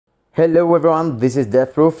Hello everyone, this is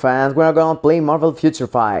Deathproof and we're gonna play Marvel Future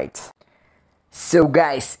Fight. So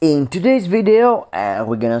guys, in today's video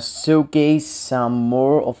we're gonna showcase some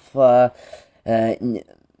more of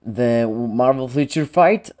the Marvel Future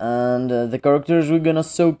Fight, and the characters we're gonna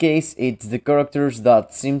showcase, it's the characters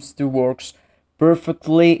that seems to works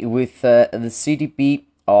perfectly with the CTP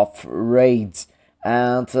of raids.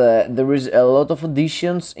 And there is a lot of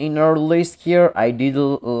additions in our list here. I did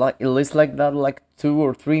a list like that like 2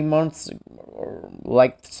 or 3 months or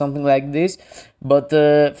like something like this, but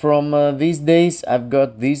from these days I've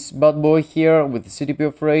got this bad boy here with the CTP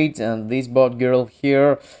of raids and this bot girl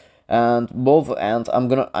here, and I'm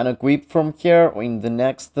gonna unequip from here in the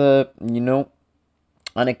next unequip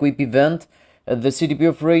event the CTP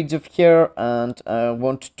of raids of here, and I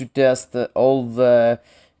want to test all the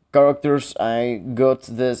characters I got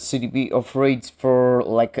the CTP of raids for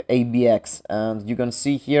like ABX, and you can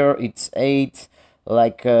see here it's 8,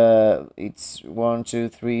 like it's 1 2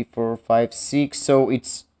 3 4 5 6, so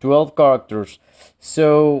it's 12 characters.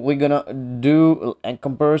 So we're gonna do a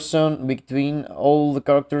comparison between all the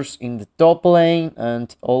characters in the top lane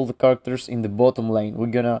and all the characters in the bottom lane. We're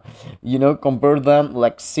gonna compare them,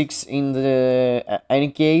 like 6 in the any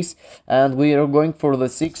case, and we are going for the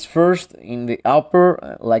 6 first in the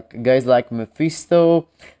upper, like guys like Mephisto,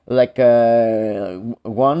 like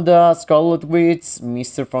Wanda, Scarlet Witch,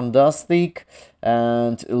 Mr. Fantastic,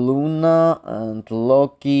 and Luna, and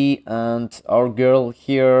Loki, and our girl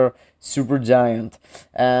here, Super Giant.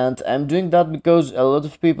 And I'm doing that because a lot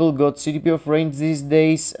of people got CTP of range these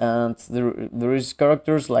days, and there is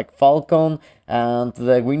characters like Falcon and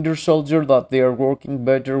the Winter Soldier that they are working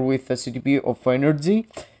better with the CTP of energy.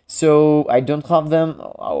 So I don't have them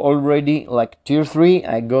already like tier 3.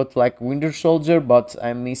 I got like Winter Soldier, but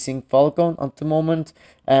I'm missing Falcon at the moment.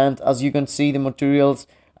 And as you can see, the materials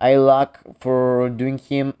I lack for doing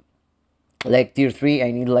him like tier 3. I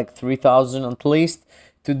need like 3,000 at least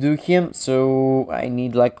to do him, so I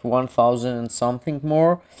need like 1,000 and something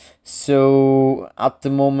more. So at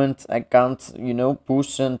the moment I can't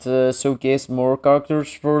push and showcase more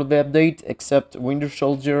characters for the update, except Winter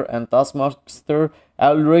Soldier and Taskmaster I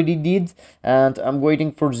already did, and I'm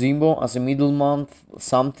waiting for Zemo as a middle month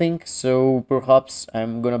something. So perhaps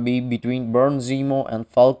I'm gonna be between Burn, Zemo and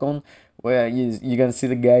Falcon, where you can see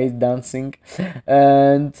the guys dancing.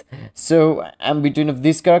 And so I'm between of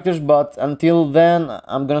these characters, but until then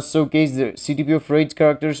I'm gonna showcase the CTP of raids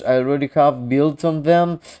characters I already have built on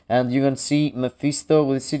them. And you can see Mephisto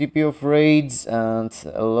with CTP of raids and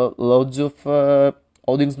loads of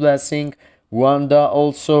Odin's Blessing, Wanda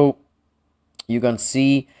also. You can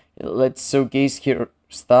see, let's showcase here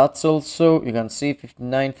stats also. You can see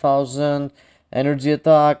 59,000 energy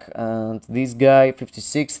attack, and this guy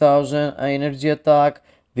 56,000 energy attack,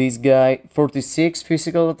 this guy 46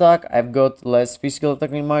 physical attack. I've got less physical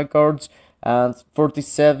attack in my cards, and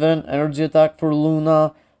 47 energy attack for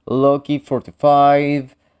Luna, Loki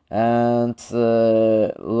 45, and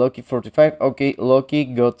Loki 45. Okay, Loki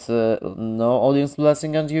got no audience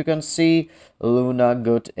blessing, as you can see. Luna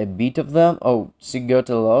got a bit of them. Oh, she got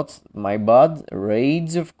a lot, my bad.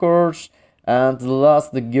 Raids, of course. And the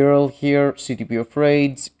last, the girl here, CTP of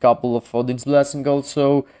raids, couple of Odin's Blessing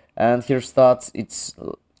also, and her stats, it's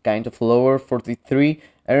kind of lower, 43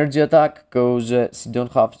 energy attack, because she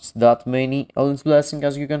don't have that many Odin's Blessing,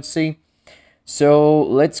 as you can see. So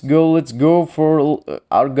let's go for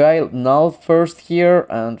our guy Knull first here,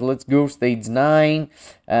 and let's go stage 9,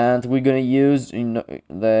 and we're gonna use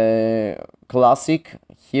the classic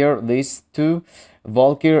here, these two,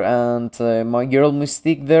 Valkyr and my girl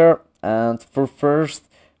Mystique there. And for first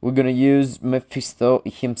we're gonna use Mephisto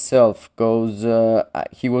himself, because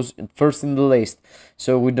he was first in the list,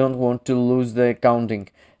 so we don't want to lose the counting.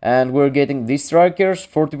 And we're getting these strikers,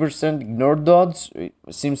 40% ignore dodge,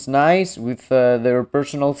 seems nice with their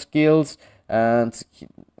personal skills, and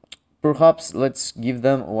perhaps let's give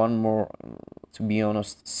them one more, to be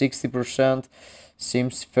honest. 60%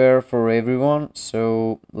 seems fair for everyone,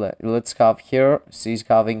 so let's have here, she's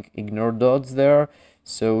having ignore dodge there,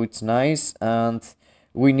 so it's nice. And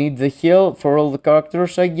we need the heal for all the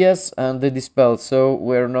characters, I guess, and the dispel, so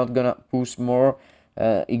we're not gonna push more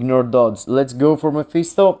ignore dodge. Let's go for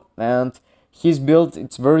Mephisto, and his build,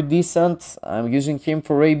 it's very decent. I'm using him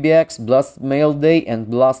for ABX, Blast Male Day and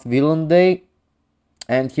Blast Villain Day,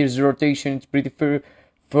 and his rotation, it's pretty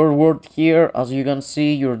forward here. As you can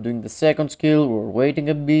see, you're doing the second skill, we're waiting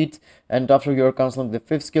a bit, and after you're canceling the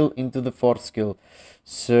 5th skill into the 4th skill.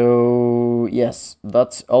 So yes,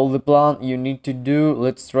 that's all the plan you need to do.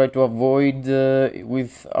 Let's try to avoid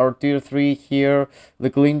with our tier 3 here the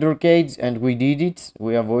clean arcades, and we did it,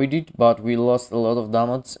 we avoided, but we lost a lot of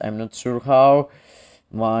damage. I'm not sure how.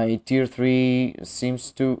 My tier 3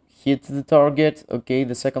 seems to hit the target. Okay,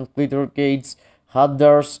 the second clean arcades had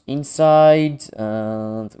theirs inside,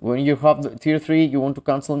 and when you have the tier 3 you want to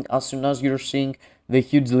cancel it as soon as you're seeing the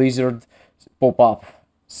huge lizard pop up.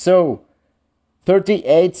 So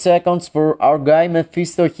 38 seconds for our guy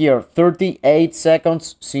Mephisto here. 38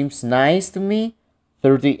 seconds seems nice to me.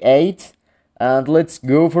 38. And let's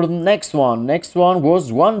go for the next one. Next one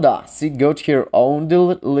was Wanda. She got her own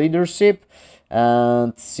leadership,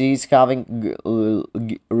 and she's having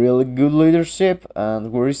really good leadership.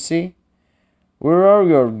 And where is she? Where are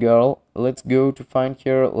you, girl? Let's go to find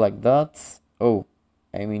her like that. Oh,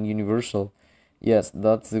 I mean universal. Yes,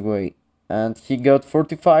 that's the way. And he got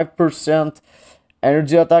 45%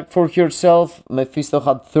 energy attack for herself. Mephisto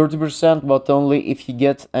had 30%, but only if he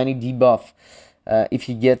gets any debuff.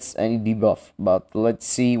 But let's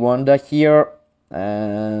see Wanda here,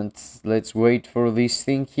 and let's wait for this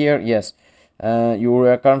thing here. Yes, you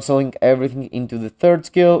are canceling everything into the 3rd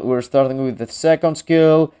skill. We're starting with the 2nd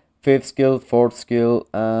skill, 5th skill, 4th skill,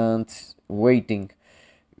 and waiting.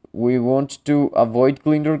 We want to avoid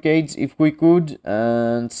clean arcades if we could,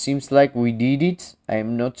 and seems like we did it.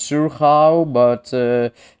 I'm not sure how, but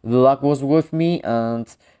the luck was with me,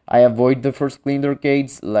 and I avoid the first clean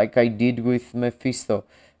arcades like I did with Mephisto.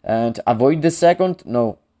 And avoid the second?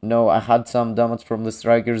 No, I had some damage from the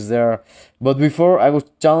strikers there. But before I was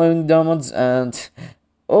channeling damage, and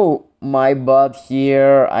oh, my bad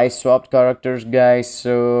here. I swapped characters, guys.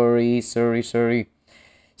 Sorry.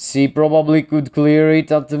 She probably could clear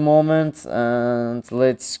it at the moment, and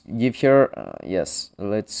let's give her,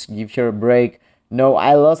 let's give her a break. No,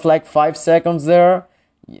 I lost like 5 seconds there.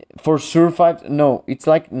 For sure 5, no, it's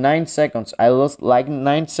like 9 seconds. I lost like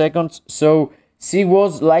 9 seconds, so she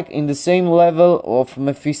was like in the same level of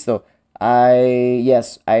Mephisto. I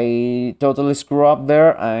totally screw up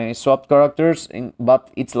there. I swapped characters, but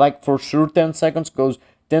it's like for sure 10 seconds, because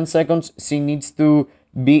 10 seconds she needs to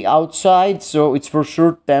be outside, so it's for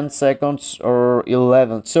sure 10 seconds or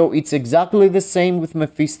 11. So it's exactly the same with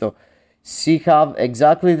Mephisto. She have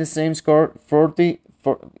exactly the same score, 40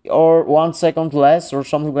 or 1 second less or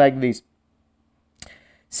something like this.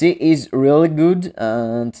 She is really good,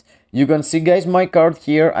 and you can see, guys, my card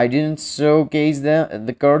here. I didn't showcase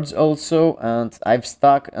the cards also, and I've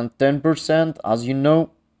stuck on 10%. As you know,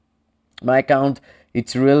 my account,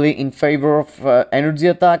 it's really in favor of energy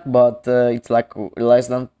attack, but it's like less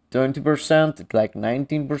than 20%, it's like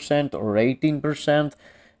 19% or 18%,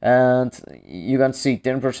 and you can see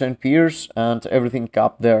 10% pierce and everything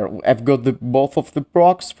up there. I've got both of the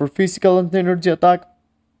procs for physical and energy attack.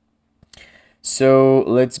 So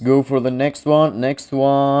let's go for the next one. Next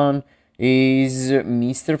one is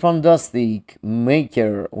Mr. Fantastic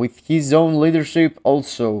Maker with his own leadership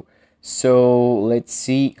also. So let's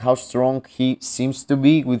see how strong he seems to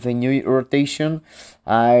be with the new rotation.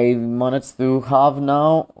 I managed to have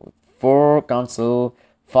now 4, cancel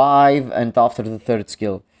 5, and after the 3rd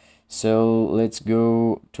skill. So let's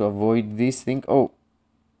go to avoid this thing. Oh,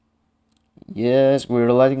 yes,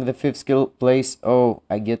 we're letting the 5th skill place. Oh,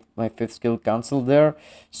 I get my 5th skill cancelled there.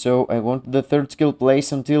 So I want the 3rd skill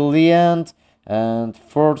place until the end. And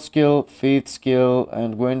 4th skill, 5th skill,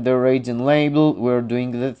 and when the rage and label, we're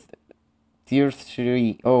doing the tier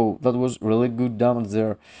 3. Oh, that was really good damage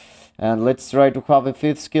there. And let's try to have a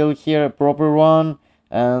 5th skill here, a proper one.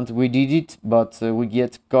 And we did it, but we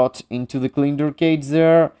get caught into the clean arcades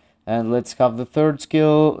there. And let's have the 3rd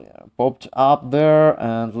skill popped up there,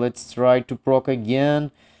 and let's try to proc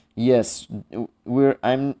again. Yes,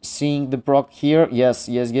 I'm seeing the proc here. Yes.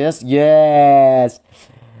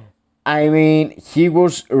 I mean, he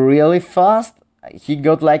was really fast. He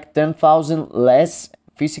got like 10,000 less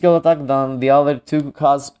physical attack than the other two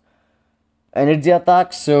has energy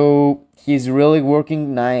attack, so he's really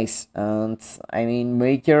working nice. And I mean,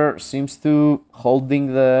 Maker seems to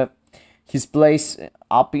holding his place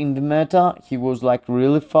up in the meta. He was like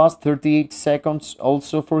really fast, 38 seconds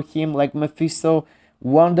also for him, like Mephisto.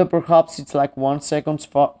 Wanda perhaps it's like 1 second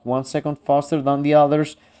faster than the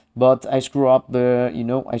others, but I screw up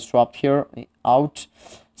I swapped her out.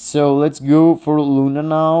 So let's go for Luna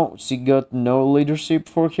now. She got no leadership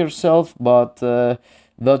for herself, but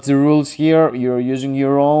that's the rules here. You're using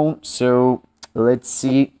your own. So let's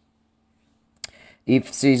see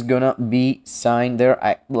if she's gonna be signed there.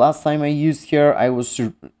 Last time I used her, I was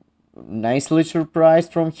nicely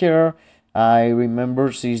surprised from her, I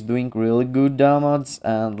remember she's doing really good damage.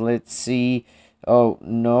 And let's see. Oh,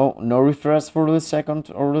 no, no refresh for the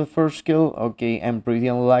second or the first skill. Okay, I'm pretty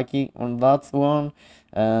unlucky on that one.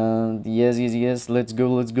 And yes, let's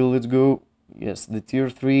go. Yes, the tier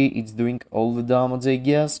 3, it's doing all the damage, I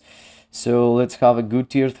guess. So let's have a good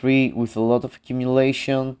tier 3 with a lot of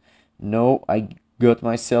accumulation. No, I got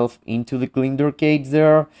myself into the Clinder cage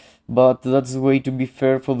there, but that's the way to be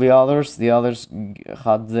fair for the others. The others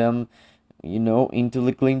had them, into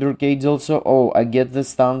the Clinder cage also. Oh, I get the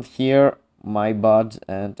stand here, my bad,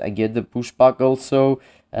 and I get the pushback also.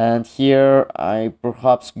 And here I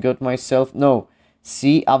perhaps got myself, no,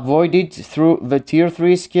 see, avoided through the tier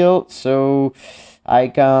 3 skill, so I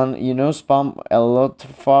can, spam a lot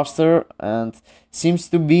faster, and seems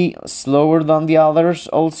to be slower than the others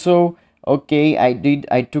also. Okay,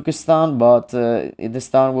 I took a stun, but the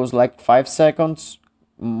stun was like 5 seconds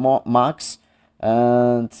max,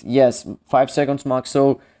 and yes, 5 seconds max.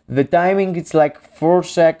 So the timing, it's like 4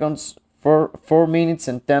 seconds, 4 minutes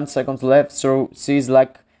and 10 seconds left, so she's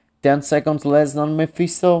like 10 seconds less than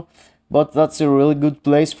Mephisto. But that's a really good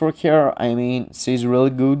place for her. I mean, she's really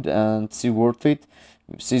good and she's worth it.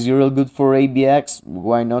 She's really good for ABX.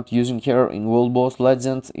 Why not using her in World Boss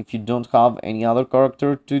Legends if you don't have any other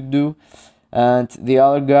character to do? And the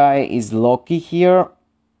other guy is Loki here.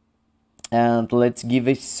 And let's give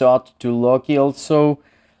a shot to Loki also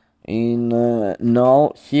in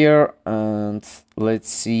Knull here. And let's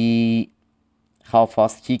see how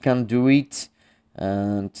fast he can do it.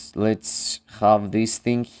 And let's have this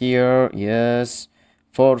thing here. Yes,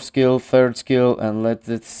 4th skill, 3rd skill, and let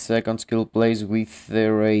the 2nd skill plays with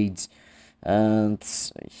the raids. And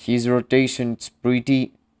his rotation, it's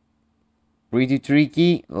pretty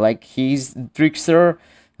tricky, like he's the trickster.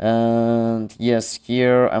 And yes,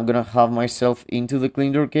 here I'm gonna have myself into the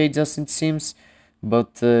Clinder cage as it seems.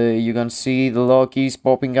 But you can see the Loki's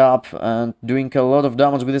popping up and doing a lot of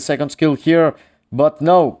damage with the 2nd skill here. But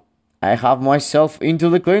no, I have myself into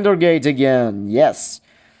the Clinder gauge again. Yes,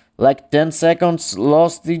 like 10 seconds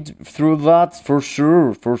lost it through that for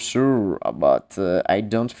sure. But I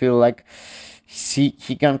don't feel like he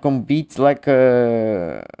can compete like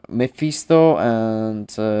Mephisto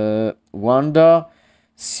and Wanda.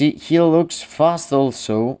 See, he looks fast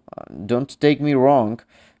also. Don't take me wrong,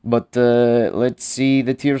 but let's see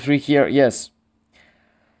the tier 3 here. Yes.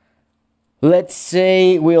 Let's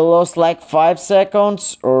say we lost like 5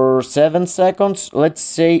 seconds or 7 seconds. Let's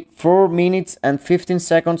say 4 minutes and 15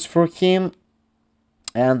 seconds for him.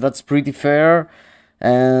 And that's pretty fair.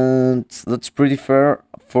 And that's pretty fair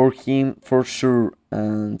for him for sure.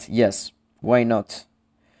 And yes, why not?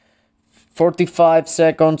 45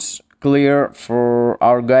 seconds clear for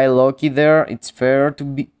our guy Loki there. It's fair to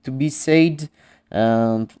be said.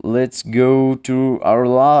 And let's go to our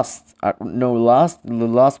last. The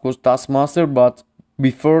last was Taskmaster, but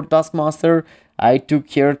before Taskmaster, I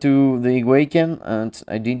took her to the Awaken and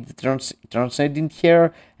I did the Transcendent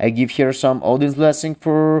here. I give her some audience blessing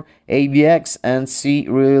for ABX, and she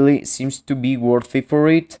really seems to be worthy for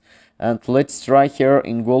it. And let's try her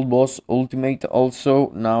in Gold Boss Ultimate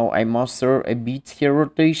also. Now I master a bit her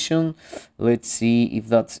rotation. Let's see if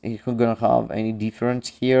that's gonna have any difference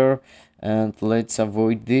here. And let's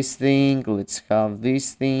avoid this thing. Let's have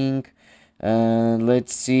this thing. And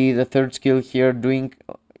let's see the 3rd skill here doing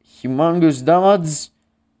humongous damage.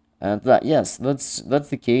 And yes, that's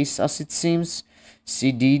the case as it seems.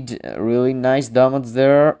 She did really nice damage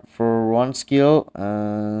there for 1 skill.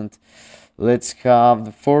 And let's have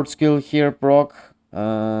the 4th skill here proc.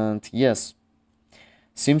 And yes,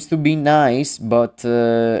 seems to be nice, but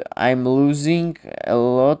I'm losing a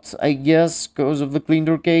lot, I guess, because of the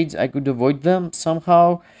Clinder cage. I could avoid them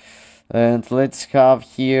somehow. And let's have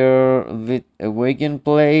here the Awaken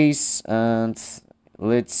place, and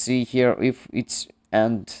let's see here if it's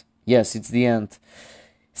end. Yes, it's the end.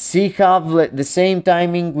 She have the same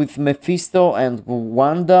timing with Mephisto and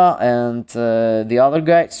Wanda and the other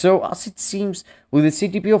guy. So as it seems, with the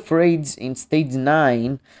CTP of raids in stage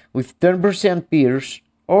 9 with 10% pierce,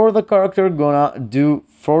 or the character gonna do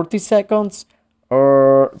 40 seconds,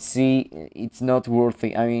 or see, it's not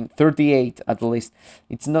worthy. I mean 38 at least.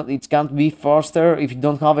 It can't be faster if you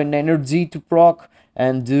don't have an energy to proc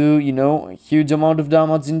and do, a huge amount of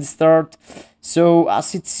damage in the start. So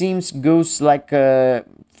as it seems, goes like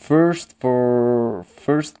first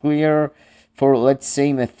clear for, let's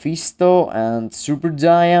say, Mephisto and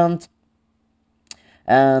Supergiant.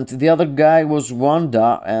 And the other guy was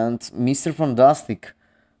Wanda and Mr. Fantastic.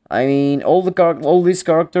 I mean, all these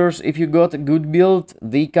characters, if you got a good build,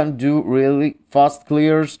 they can do really fast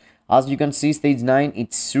clears As you can see, stage 9,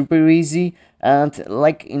 it's super easy. And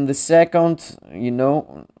like in the second, you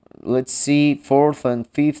know, let's see, 4th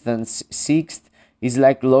and 5th and 6th is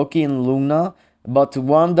like Loki and Luna. But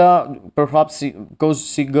Wanda, perhaps because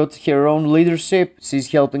she got her own leadership,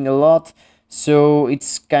 she's helping a lot. So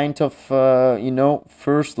it's kind of, you know,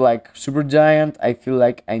 first like Supergiant, I feel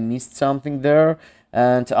like I missed something there.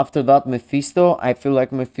 And after that, Mephisto, I feel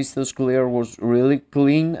like Mephisto's clear was really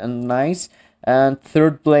clean and nice. And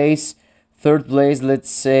third place, let's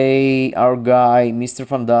say our guy, Mr.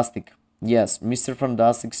 Fantastic. Yes, Mr.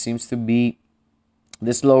 Fantastic seems to be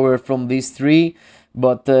the slower from these three,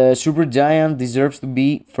 but Supergiant deserves to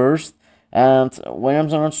be first. And when I'm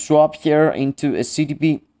gonna swap here into a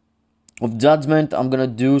CTP of Judgment, I'm gonna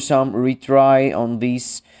do some retry on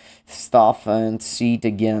this stuff and see it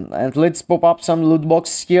again. And let's pop up some loot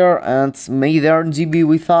boxes here, and may the RNG be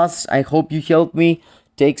with us. I hope you help me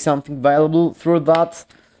take something valuable through that.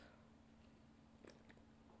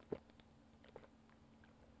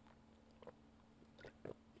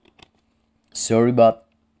 Sorry, but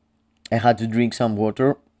I had to drink some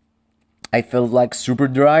water. I felt like super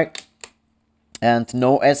dry and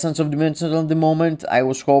no essence of dimensions at the moment. I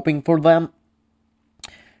was hoping for them.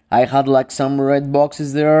 I had like some red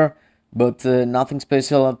boxes there, but nothing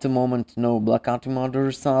special at the moment. No black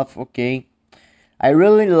antimatter stuff. Okay. I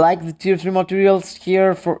really like the tier 3 materials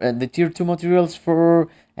here for the tier 2 materials for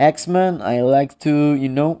X-Men. I like to, you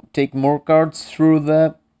know, take more cards through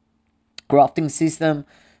the crafting system.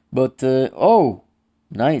 But oh,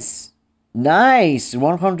 nice,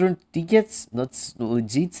 100 tickets. That's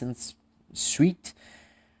legit and sweet.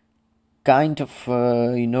 Kind of,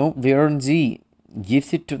 you know, the RNG.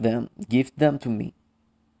 Gift it to them. Gift them to me.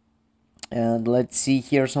 And let's see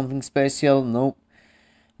here something special. No.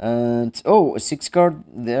 And oh, a 6 card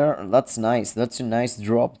there. That's nice. That's a nice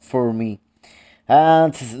drop for me.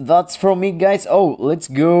 And that's from me, guys. Oh, let's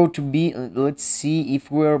go to be. Let's see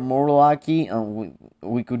if we're more lucky and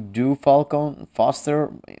we could do Falcon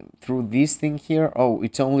faster through this thing here. Oh,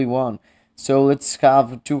 it's only one. So let's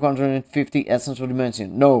have 250 Essence of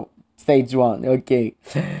Dimension. No, stage 1. Okay.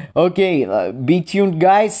 Okay, be tuned,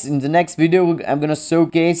 guys. In the next video, I'm gonna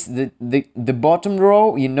showcase the bottom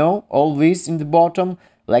row, you know, all this in the bottom,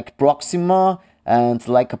 like Proxima and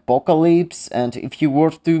like Apocalypse. And if you were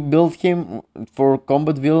to build him for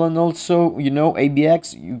combat villain also, you know,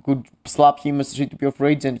 ABX, you could slap him as CTP of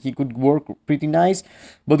Rage and he could work pretty nice.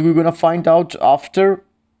 But we're gonna find out after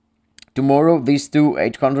tomorrow. These two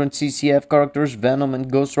 800 CCF characters, Venom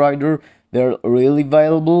and Ghost Rider, they're really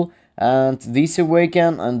valuable. And this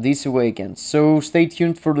Awaken and this Awaken. So stay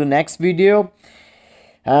tuned for the next video.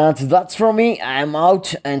 And that's from me. I'm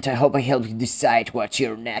out, and I hope I helped you decide what's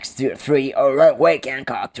your next tier 3 or Awaken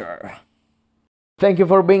character. Thank you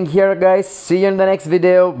for being here, guys. See you in the next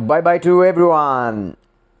video. Bye bye to everyone.